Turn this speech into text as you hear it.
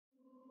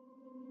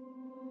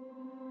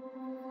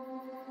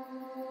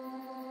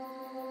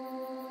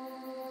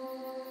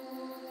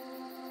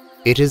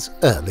It is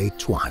early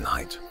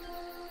twilight.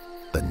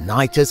 The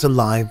night is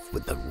alive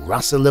with the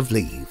rustle of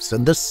leaves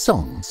and the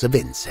songs of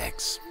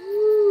insects.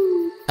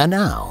 An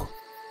owl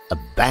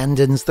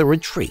abandons the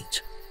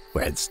retreat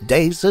where its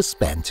days are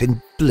spent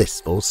in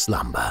blissful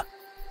slumber.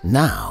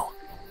 Now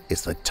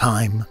is the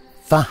time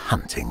for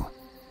hunting,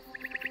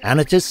 and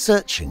it is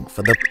searching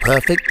for the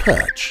perfect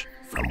perch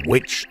from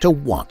which to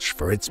watch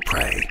for its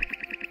prey.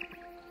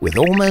 With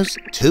almost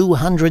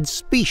 200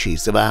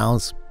 species of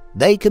owls,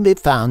 they can be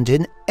found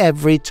in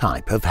every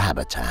type of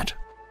habitat.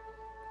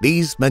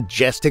 These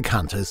majestic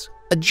hunters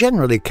are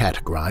generally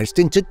categorized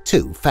into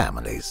two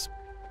families: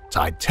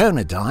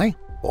 Titonidae,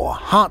 or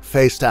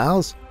heart-faced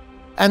owls,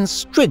 and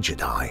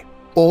Strigidae,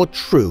 or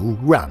true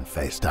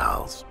round-faced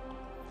owls.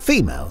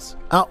 Females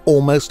are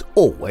almost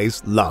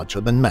always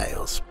larger than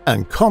males,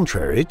 and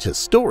contrary to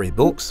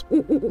storybooks,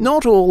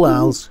 not all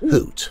owls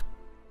hoot.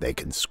 They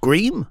can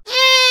scream,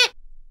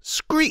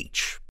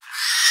 screech,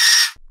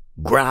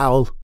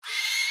 growl,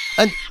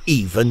 and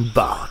even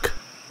bark.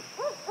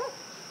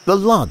 The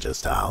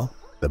largest owl,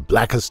 the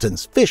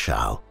Blakiston's fish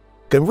owl,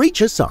 can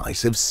reach a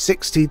size of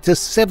 60 to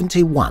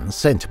 71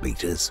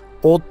 centimeters,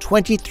 or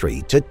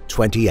 23 to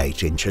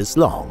 28 inches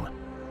long,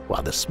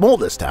 while the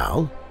smallest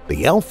owl,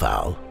 the elf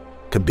owl,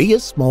 can be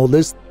as small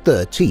as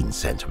 13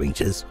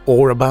 centimeters,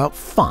 or about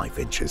 5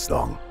 inches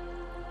long.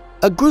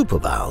 A group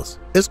of owls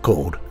is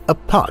called a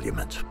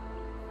parliament.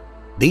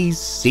 These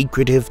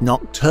secretive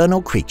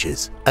nocturnal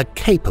creatures are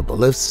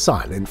capable of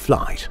silent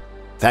flight,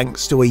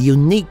 thanks to a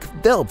unique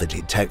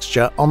velvety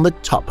texture on the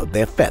top of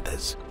their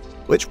feathers,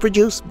 which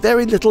produce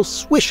very little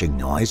swishing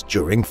noise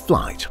during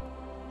flight.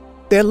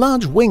 Their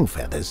large wing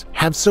feathers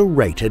have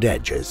serrated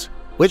edges,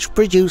 which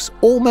produce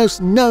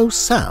almost no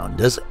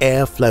sound as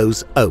air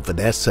flows over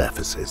their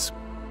surfaces.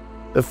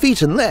 The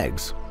feet and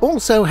legs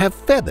also have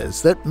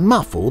feathers that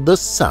muffle the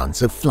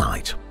sounds of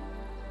flight.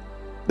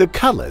 The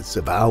colors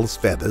of owls'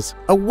 feathers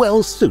are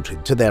well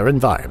suited to their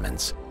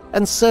environments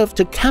and serve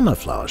to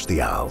camouflage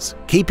the owls,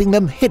 keeping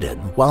them hidden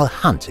while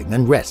hunting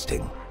and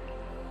resting.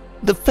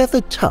 The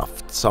feather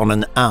tufts on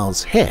an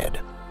owl's head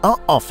are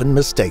often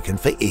mistaken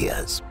for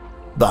ears,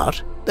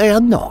 but they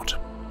are not.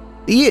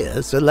 The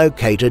ears are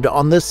located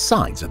on the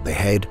sides of the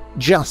head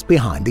just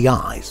behind the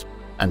eyes,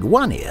 and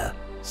one ear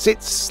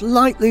sits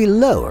slightly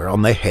lower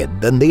on the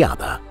head than the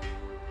other.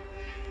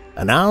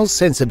 An owl's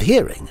sense of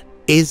hearing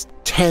is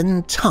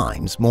 10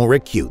 times more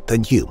acute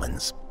than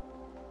humans.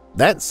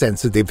 That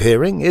sensitive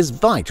hearing is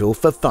vital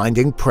for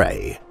finding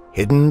prey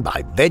hidden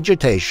by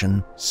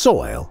vegetation,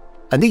 soil,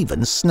 and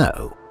even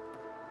snow.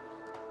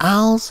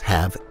 Owls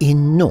have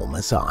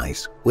enormous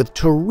eyes with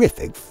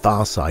terrific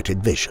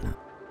far-sighted vision.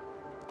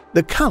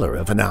 The color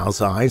of an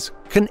owl's eyes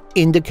can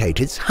indicate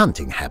its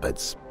hunting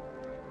habits.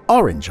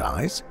 Orange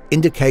eyes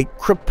indicate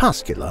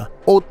crepuscular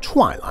or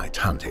twilight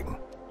hunting.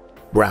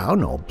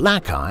 Brown or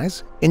black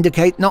eyes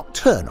indicate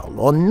nocturnal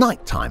or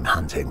nighttime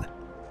hunting.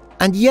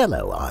 And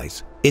yellow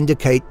eyes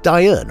indicate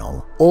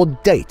diurnal or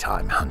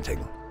daytime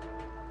hunting.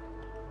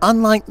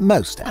 Unlike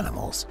most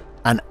animals,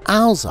 an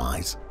owl's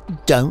eyes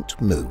don't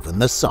move in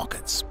the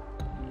sockets,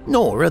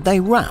 nor are they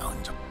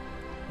round.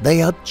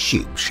 They are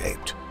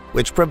tube-shaped,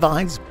 which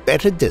provides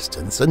better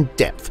distance and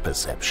depth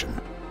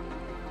perception.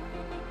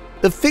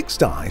 The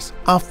fixed eyes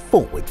are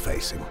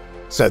forward-facing,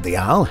 so the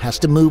owl has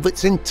to move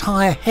its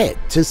entire head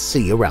to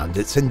see around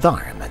its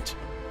environment.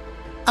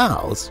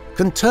 Owls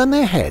can turn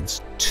their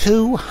heads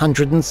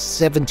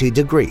 270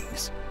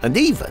 degrees and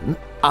even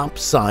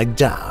upside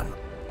down.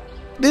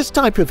 This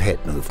type of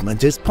head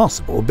movement is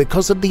possible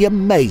because of the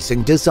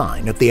amazing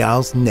design of the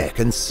owl's neck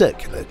and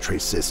circulatory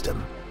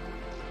system.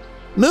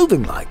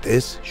 Moving like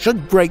this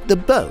should break the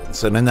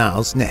bones in an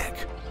owl's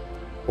neck,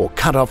 or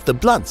cut off the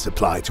blood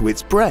supply to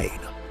its brain.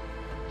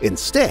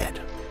 Instead,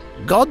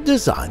 God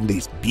designed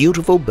these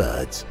beautiful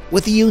birds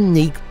with a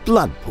unique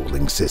blood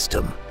pooling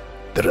system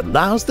that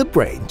allows the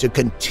brain to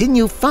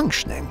continue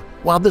functioning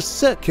while the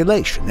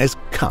circulation is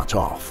cut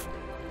off.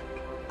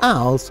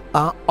 Owls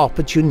are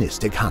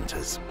opportunistic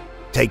hunters,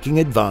 taking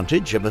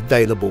advantage of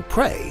available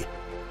prey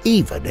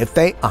even if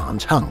they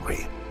aren't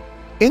hungry.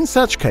 In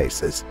such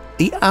cases,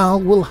 the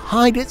owl will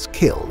hide its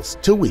kills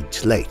to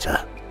eat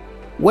later.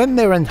 When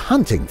they're in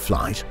hunting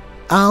flight,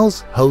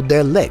 owls hold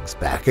their legs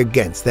back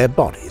against their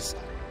bodies,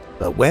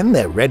 but when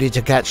they're ready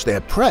to catch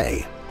their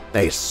prey,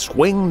 they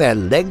swing their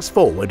legs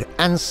forward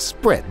and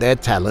spread their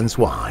talons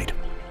wide.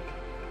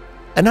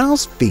 An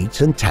owl's feet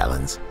and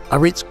talons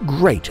are its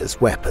greatest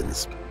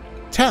weapons.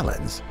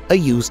 Talons are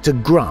used to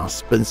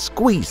grasp and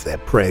squeeze their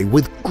prey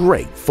with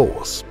great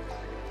force.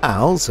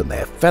 Owls and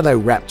their fellow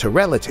raptor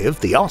relative,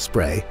 the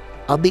osprey,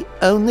 are the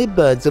only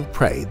birds of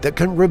prey that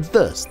can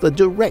reverse the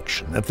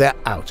direction of their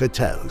outer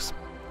toes.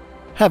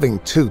 Having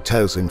 2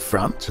 toes in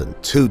front and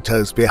 2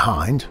 toes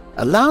behind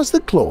allows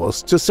the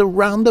claws to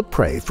surround the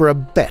prey for a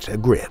better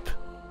grip.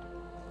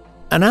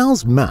 An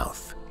owl's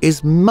mouth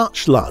is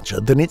much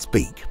larger than its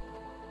beak.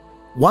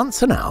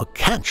 Once an owl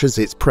catches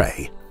its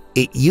prey,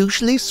 it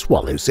usually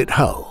swallows it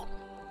whole.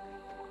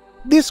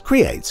 This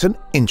creates an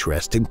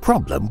interesting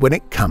problem when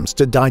it comes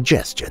to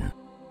digestion.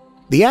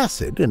 The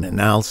acid in an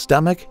owl's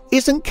stomach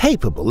isn't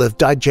capable of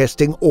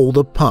digesting all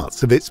the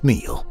parts of its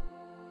meal.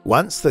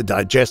 Once the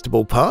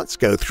digestible parts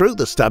go through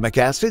the stomach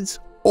acids,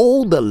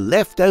 all the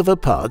leftover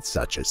parts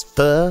such as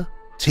fur,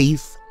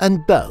 teeth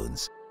and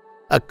bones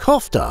are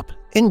coughed up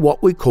in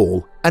what we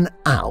call an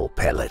owl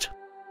pellet.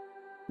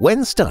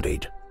 When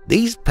studied,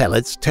 these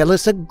pellets tell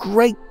us a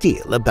great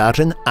deal about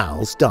an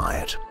owl's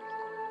diet.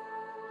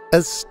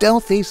 As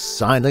stealthy,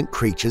 silent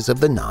creatures of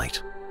the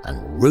night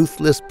and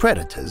ruthless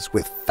predators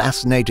with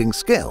fascinating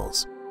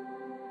skills,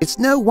 it's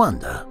no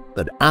wonder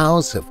that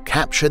owls have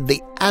captured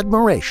the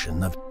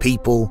admiration of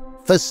people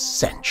for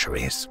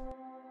centuries.